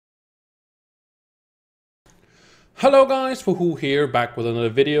Hello guys, Wahoo here, back with another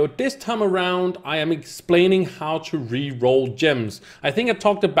video. This time around, I am explaining how to re-roll gems. I think I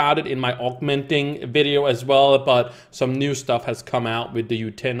talked about it in my augmenting video as well, but some new stuff has come out with the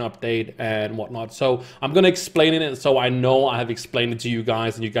U10 update and whatnot. So I'm going to explain it so I know I have explained it to you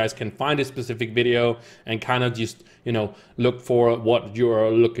guys and you guys can find a specific video and kind of just, you know, look for what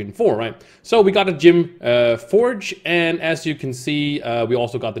you're looking for, right? So we got a gem forge, and as you can see, we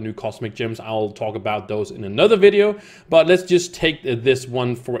also got the new cosmic gems. I'll talk about those in another video, but let's just take this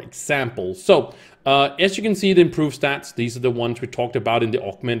one for example. So as you can see, the improved stats, these are the ones we talked about in the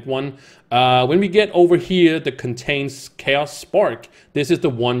augment one. When we get over here that contains chaos spark, this is the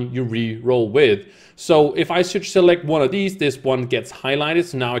one you re-roll with. So if I should select one of these, this one gets highlighted,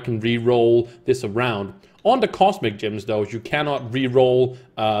 so now I can re-roll this around. On the cosmic gems though, you cannot re-roll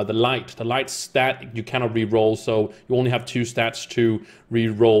the light stat you cannot re-roll, so you only have 2 stats to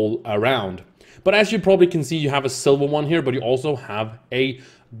re-roll around. But as you probably can see, you have a silver one here, but you also have a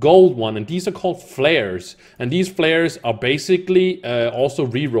gold one, and these are called flares. And these flares are basically also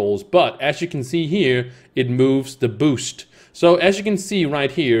re-rolls, but as you can see here, it moves the boost. So as you can see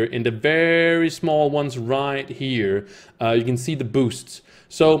right here, in the very small ones right here, you can see the boosts.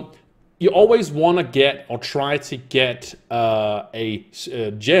 So you always want to get or try to get a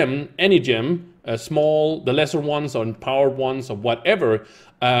gem, any gem, the lesser ones or empowered ones or whatever,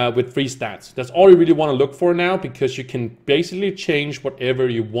 with 3 stats. That's all you really want to look for now, because you can basically change whatever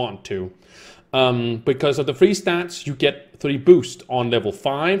you want to. Because of the 3 stats, you get 3 boosts on level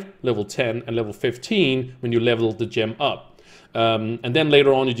 5, level 10, and level 15 when you level the gem up. And then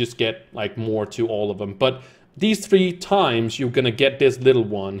later on, you just get like more to all of them. But these 3 times you're gonna get this little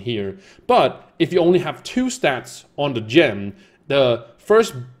one here. But if you only have 2 stats on the gem, the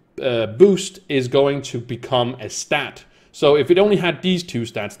first boost is going to become a stat. So if it only had these 2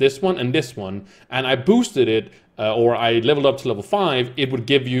 stats, this one, and I boosted it, or I leveled up to level 5, it would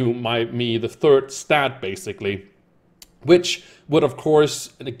give you me the 3rd stat basically, which would of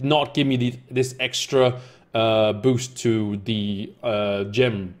course not give me this extra boost to the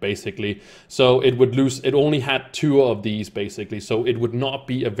gem basically. So it would lose, it only had 2 of these basically, so it would not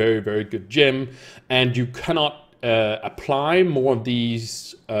be a very good gem, and you cannot apply more of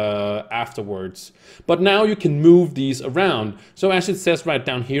these afterwards. But now you can move these around. So as it says right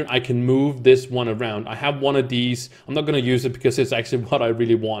down here, I can move this one around. I have one of these. I'm not going to use it because it's actually what I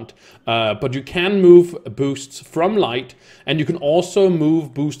really want. But you can move boosts from light, and you can also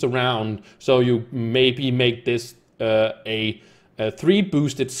move boosts around. So you maybe make this a 3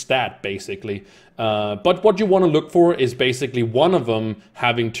 boosted stat basically. But what you want to look for is basically one of them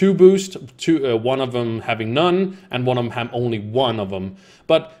having 2 boosts, one of them having none, and one of them have only 1 of them.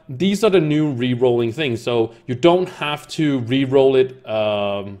 But these are the new re-rolling things, so you don't have to re-roll it.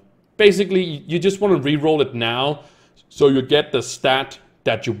 Basically, you just want to re-roll it now, so you get the stat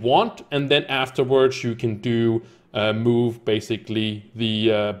that you want, and then afterwards you can do move basically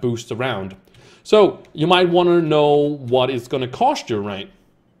the boost around. So you might want to know what it's going to cost you, right?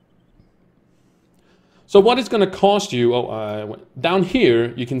 So what it's going to cost you, down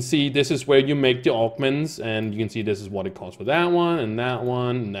here, you can see this is where you make the augments, and you can see this is what it costs for that one, and that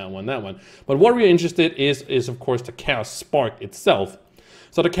one, and that one, that one. But what we're interested is of course the Chaos Spark itself.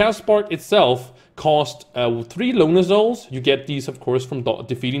 So the Chaos Spark itself cost 3 Lunar Souls. You get these, of course, from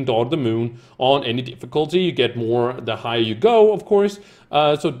defeating Daughter of the Moon on any difficulty. You get more the higher you go, of course.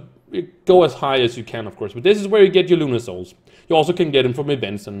 So go as high as you can, of course. But this is where you get your Lunar Souls. You also can get them from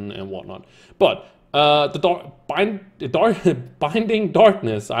events and whatnot. But Binding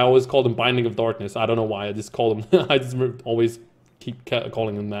Darkness, I always call them Binding of Darkness. I don't know why I just call them, I just always keep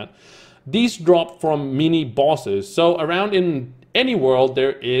calling them that. These drop from mini bosses. So around in any world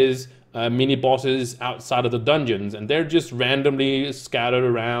there is mini bosses outside of the dungeons, and they're just randomly scattered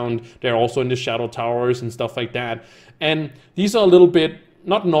around. They're also in the shadow towers and stuff like that. And these are a little bit,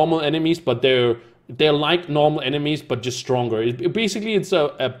 not normal enemies, but they're like normal enemies, but just stronger. Basically, it's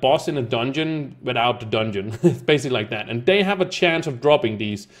a boss in a dungeon without the dungeon. It's basically like that. And they have a chance of dropping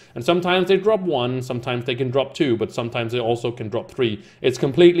these. And sometimes they drop 1, sometimes they can drop 2, but sometimes they also can drop 3. It's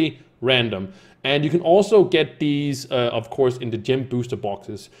completely random. And you can also get these, of course, in the gem booster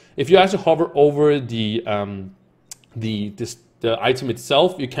boxes. If you actually hover over the item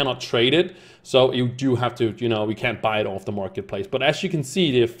itself, you cannot trade it, so you do have to, you know, we can't buy it off the marketplace. But as you can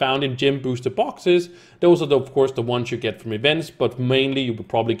see, they're found in gem booster boxes. Those are of course the ones you get from events, but mainly you would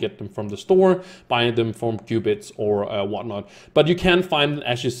probably get them from the store, buying them from qubits or whatnot. But you can find,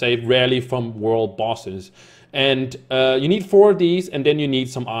 as you say, rarely from world bosses. And you need 4 of these, and then you need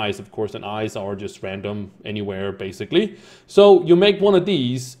some eyes, of course, and eyes are just random anywhere, basically. So you make one of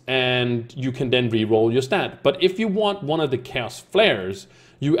these, and you can then re-roll your stat. But if you want one of the chaos flares,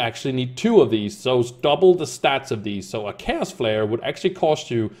 you actually need 2 of these, so it's double the stats of these. So a chaos flare would actually cost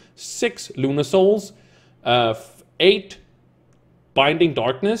you 6 lunar souls, 8 binding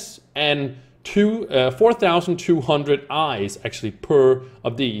darkness, and 4,200 eyes actually per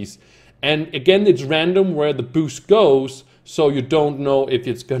of these. And again, it's random where the boost goes, so you don't know if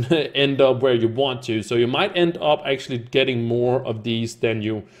it's gonna end up where you want to. So you might end up actually getting more of these than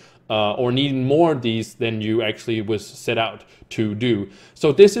you, or needing more of these than you actually was set out to do.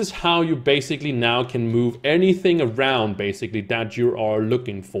 So this is how you basically now can move anything around, basically, that you are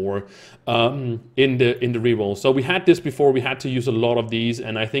looking for in the reroll. So we had this before, we had to use a lot of these,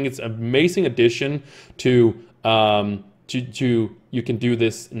 and I think it's an amazing addition to you can do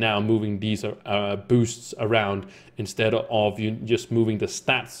this now, moving these boosts around instead of you just moving the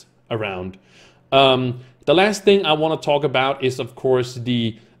stats around. The last thing I want to talk about is, of course,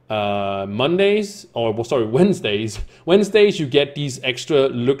 the Mondays, or well, sorry, Wednesdays. Wednesdays you get these extra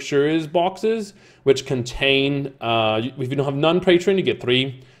luxurious boxes which contain, if you don't have non-patron, you get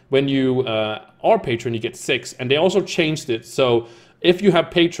 3. When you are patron, you get 6. And they also changed it, so if you have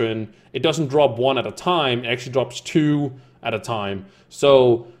patron, it doesn't drop 1 at a time, it actually drops 2 at a time.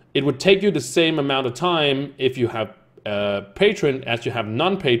 So it would take you the same amount of time if you have patron as you have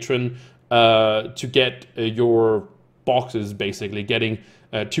non-patron to get your boxes, basically getting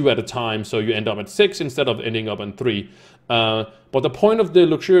 2 at a time, so you end up at 6 instead of ending up on 3. But the point of the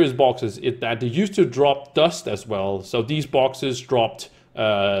luxurious boxes is that they used to drop dust as well. So these boxes dropped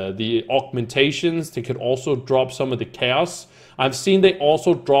the augmentations. They could also drop some of the chaos. I've seen they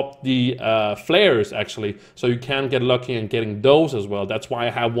also drop the flares, actually, so you can get lucky in getting those as well. That's why I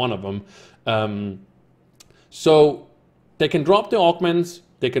have one of them. So they can drop the augments,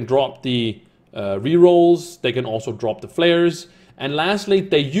 they can drop the rerolls, they can also drop the flares. And lastly,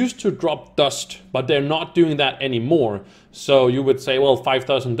 they used to drop dust, but they're not doing that anymore. So you would say, well,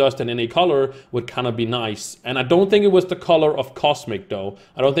 5,000 dust in any color would kind of be nice. And I don't think it was the color of Cosmic, though.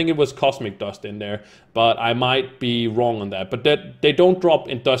 I don't think it was Cosmic dust in there, but I might be wrong on that. But they don't drop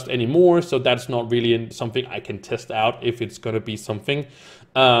in dust anymore, so that's not really something I can test out if it's going to be something.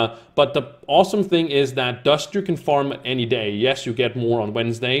 But the awesome thing is that dust you can farm any day. Yes, you get more on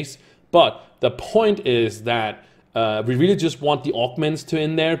Wednesdays, but the point is that we really just want the augments to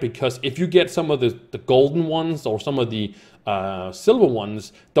in there, because if you get some of the golden ones or some of the silver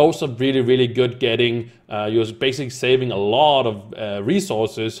ones, those are really, really good getting. You're basically saving a lot of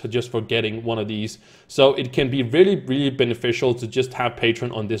resources just for getting one of these. So it can be really, really beneficial to just have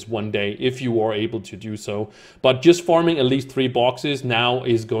patron on this one day if you are able to do so. But just farming at least 3 boxes now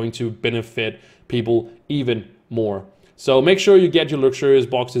is going to benefit people even more. So make sure you get your luxurious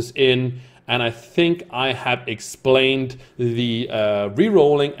boxes in. And I think I have explained the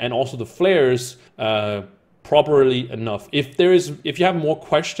re-rolling and also the flares properly enough. If you have more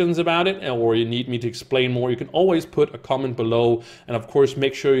questions about it, or you need me to explain more, you can always put a comment below. And of course,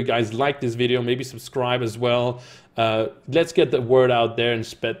 make sure you guys like this video, maybe subscribe as well. Let's get the word out there and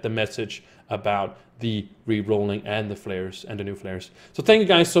spread the message about the re-rolling and the flares and the new flares. So thank you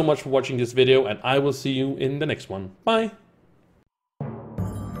guys so much for watching this video, and I will see you in the next one. Bye.